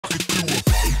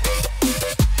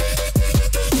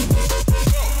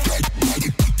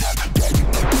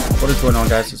going on,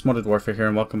 guys? It's Modded Warfare here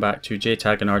and welcome back to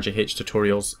Jtag and RGH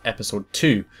Tutorials episode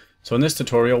 2. So in this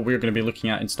tutorial we're going to be looking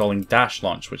at installing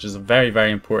Dashlaunch, which is a very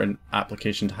important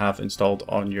application to have installed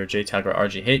on your Jtag or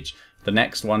RGH. The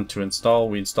next one to install,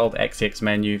 we installed XEX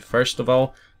menu first of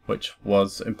all, which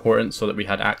was important so that we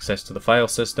had access to the file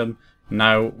system.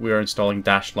 Now we are installing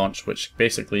Dashlaunch, which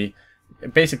basically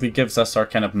gives us our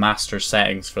kind of master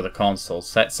settings for the console,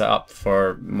 sets it up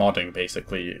for modding.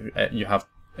 Basically,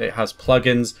 it has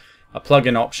plugins, a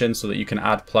plugin option so that you can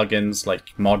add plugins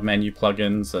like mod menu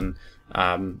plugins and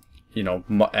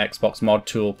Xbox mod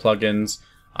tool plugins.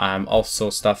 Also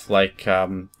stuff like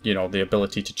the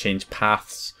ability to change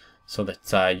paths so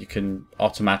that you can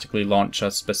automatically launch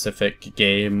a specific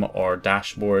game or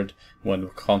dashboard when the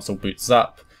console boots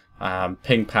up.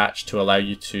 Ping patch to allow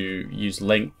you to use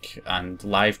link, and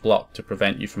live block to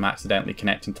prevent you from accidentally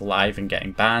connecting to live and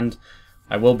getting banned.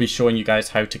 I will be showing you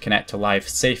guys how to connect to live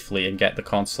safely and get the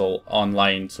console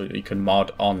online so that you can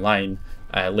mod online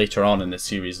later on in the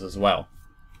series as well.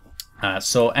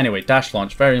 So anyway,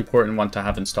 Dashlaunch, very important one to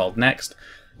have installed next.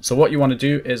 So what you want to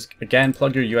do is, again,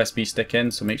 plug your USB stick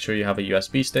in. So make sure you have a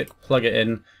USB stick, plug it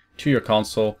in to your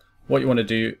console. What you want to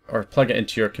do, or plug it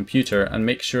into your computer and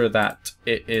make sure that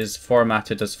it is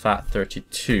formatted as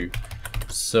FAT32.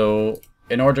 So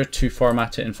in order to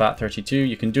format it in FAT32,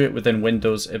 you can do it within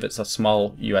Windows if it's a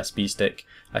small USB stick.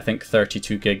 I think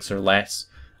 32 gigs or less.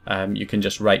 You can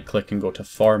just right click and go to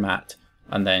Format,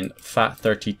 and then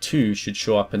FAT32 should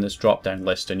show up in this drop down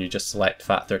list, and you just select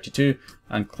FAT32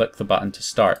 and click the button to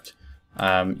start.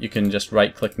 You can just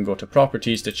right click and go to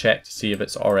Properties to check to see if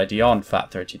it's already on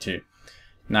FAT32.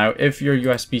 Now, if your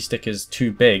USB stick is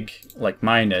too big, like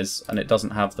mine is, and it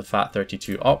doesn't have the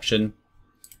FAT32 option,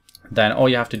 then all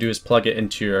you have to do is plug it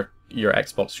into your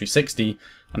Xbox 360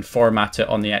 and format it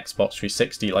on the Xbox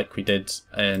 360 like we did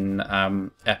in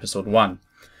episode 1.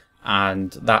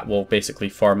 And that will basically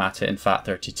format it in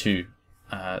FAT32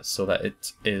 so that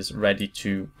it is ready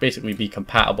to basically be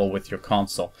compatible with your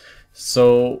console.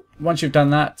 So once you've done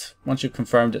that, once you've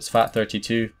confirmed it's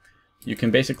FAT32, you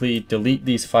can basically delete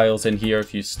these files in here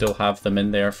if you still have them in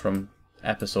there from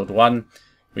episode 1.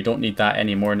 We don't need that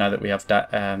anymore now that we have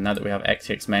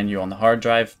XEX menu on the hard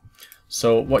drive.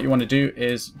 So what you want to do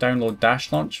is download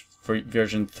Dashlaunch for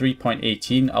version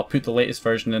 3.18. I'll put the latest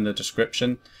version in the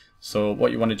description. So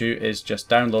what you want to do is just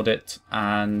download it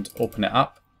and open it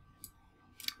up.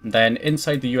 Then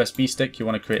inside the USB stick you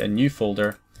want to create a new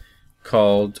folder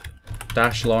called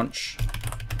Dashlaunch.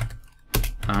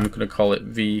 I'm going to call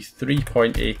it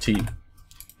v3.18.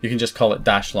 You can just call it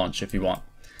Dashlaunch if you want.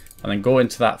 And then go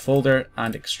into that folder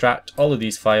and extract all of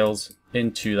these files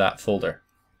into that folder.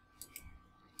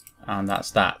 And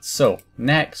that's that. So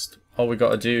next, all we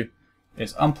got to do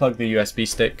is unplug the USB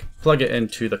stick, plug it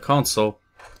into the console,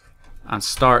 and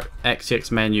start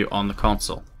XEX menu on the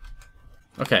console.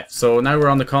 Okay, so now we're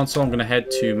on the console. I'm going to head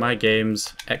to My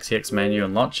Games, XEX menu,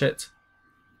 and launch it.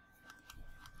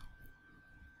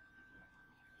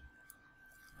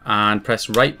 And press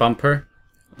right bumper.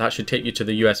 That should take you to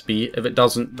the USB. If it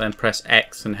doesn't, then press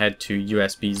X and head to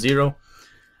USB 0.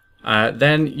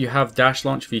 Then you have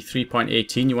Dashlaunch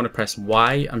v3.18. You want to press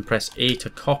Y and press A to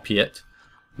copy it.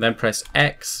 Then press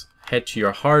X, head to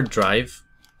your hard drive,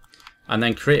 and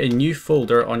then create a new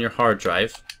folder on your hard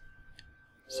drive.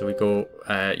 So we go,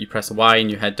 you press Y and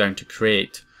you head down to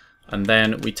create, and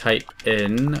then we type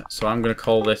in. So I'm going to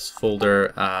call this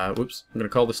folder. I'm going to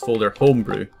call this folder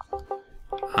Homebrew.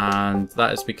 And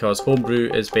that is because Homebrew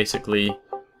is basically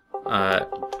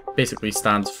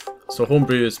so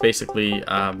Homebrew is basically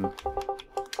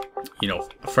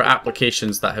for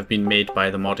applications that have been made by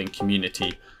the modding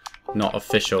community, not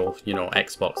official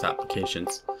Xbox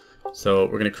applications. So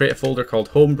we're going to create a folder called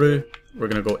Homebrew. We're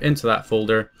going to go into that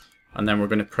folder, and then we're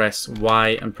going to press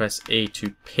Y and press A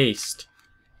to paste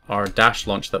our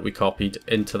Dashlaunch that we copied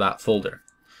into that folder.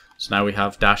 So now we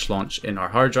have Dashlaunch in our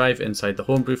hard drive inside the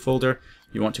Homebrew folder.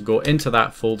 You want to go into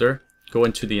that folder, go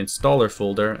into the installer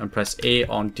folder, and press A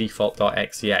on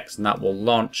default.xex, and that will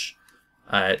launch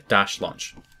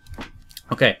Dashlaunch.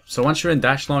 Okay, so once you're in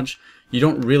Dashlaunch, you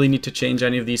don't really need to change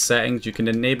any of these settings. You can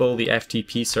enable the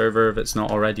FTP server if it's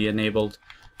not already enabled.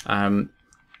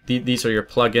 These are your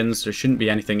plugins. There shouldn't be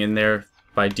anything in there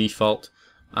by default.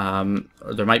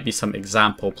 There might be some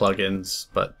example plugins,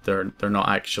 but they're not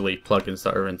actually plugins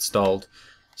that are installed.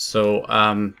 So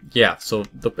yeah, so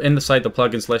inside the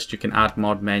plugins list you can add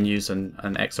mod menus and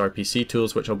XRPC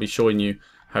tools, which I'll be showing you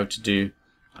how to do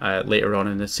later on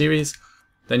in the series.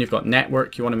 Then you've got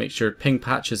network. You want to make sure ping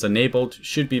patch is enabled.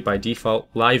 Should be by default.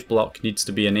 Live block needs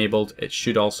to be enabled. It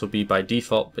should also be by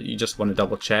default, but you just want to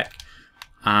double check.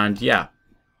 And yeah,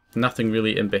 Nothing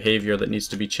really in behavior that needs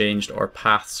to be changed, or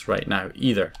paths right now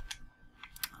either.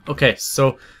 Okay,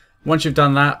 so once you've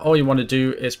done that, all you want to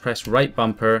do is press right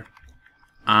bumper,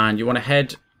 and you want to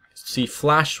head. See,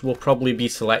 flash will probably be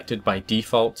selected by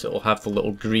default. It will have the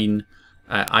little green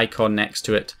icon next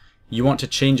to it. You want to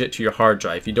change it to your hard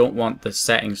drive. You don't want the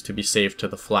settings to be saved to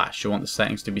the flash. You want the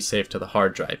settings to be saved to the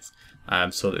hard drive,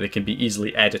 so that they can be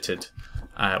easily edited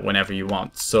whenever you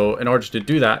want. So in order to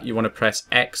do that, you want to press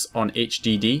X on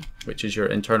HDD, which is your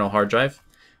internal hard drive.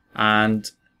 And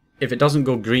if it doesn't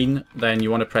go green, then you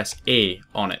want to press A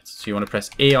on it. So you want to press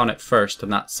A on it first,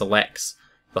 and that selects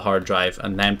the hard drive,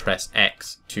 and then press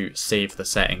X to save the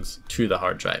settings to the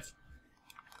hard drive.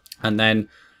 And then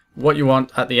what you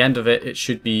want at the end of it,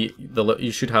 should be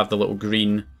you should have the little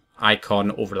green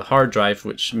icon over the hard drive,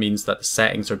 which means that the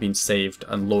settings are being saved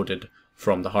and loaded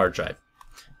from the hard drive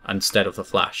instead of the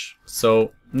flash.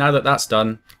 So now that that's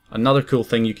done, another cool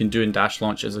thing you can do in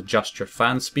Dashlaunch is adjust your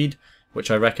fan speed,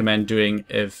 which I recommend doing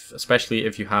especially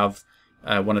if you have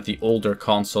one of the older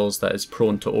consoles that is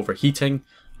prone to overheating.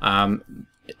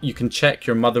 You can check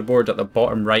your motherboard at the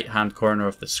bottom right hand corner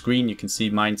of the screen. You can see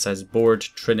mine says board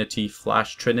Trinity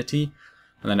Flash Trinity,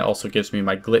 and then it also gives me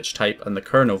my glitch type and the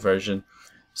kernel version.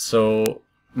 So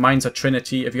mine's a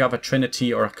Trinity. If you have a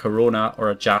Trinity or a Corona or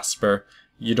a Jasper,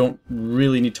 you don't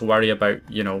really need to worry about,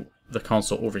 you know, the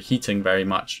console overheating very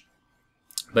much.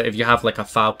 But if you have like a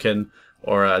Falcon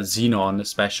or a Xenon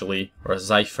especially, or a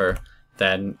Zypher,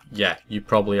 then yeah, you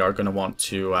probably are going to want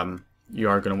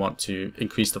to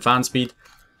increase the fan speed.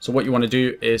 So what you want to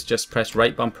do is just press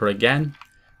right bumper again,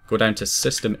 go down to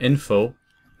System Info,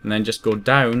 and then just go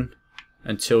down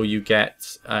until you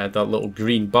get the little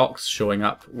green box showing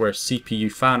up where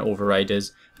CPU fan override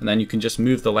is, and then you can just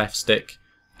move the left stick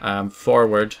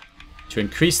forward to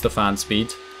increase the fan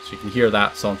speed. So you can hear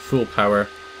that's on full power,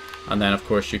 and then of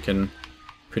course you can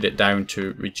put it down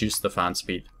to reduce the fan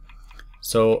speed.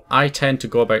 So I tend to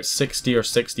go about 60 or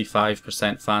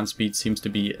 65% fan speed seems to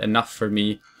be enough for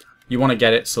me. You want to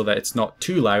get it so that it's not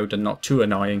too loud and not too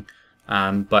annoying,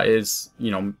 but is,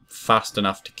 you know, fast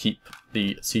enough to keep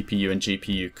the CPU and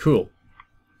GPU cool.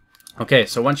 Okay,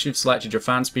 so once you've selected your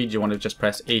fan speed, you want to just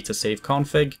press A to save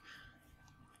config,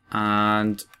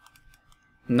 and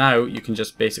now you can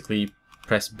just basically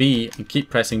press B and keep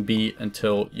pressing B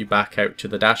until you back out to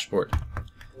the dashboard.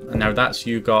 And now that's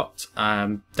you got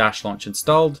Dashlaunch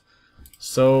installed.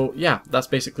 So yeah, that's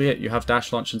basically it. You have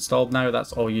Dashlaunch installed now.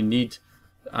 That's all you need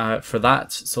for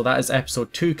that. So that is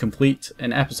episode 2 complete.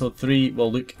 In episode 3,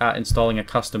 we'll look at installing a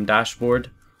custom dashboard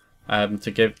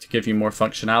to give you more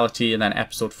functionality. And then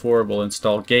episode 4, we'll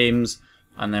install games,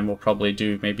 and then we'll probably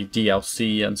do maybe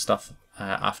DLC and stuff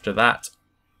after that.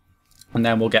 And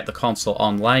then we'll get the console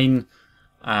online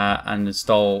and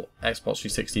install Xbox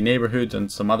 360 Neighborhood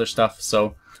and some other stuff.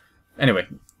 So anyway,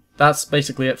 that's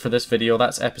basically it for this video.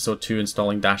 That's episode 2,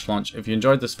 installing Dashlaunch. If you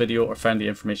enjoyed this video or found the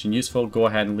information useful, go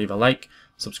ahead and leave a like,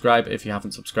 subscribe if you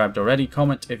haven't subscribed already,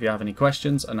 comment if you have any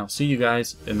questions, and I'll see you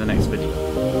guys in the next video.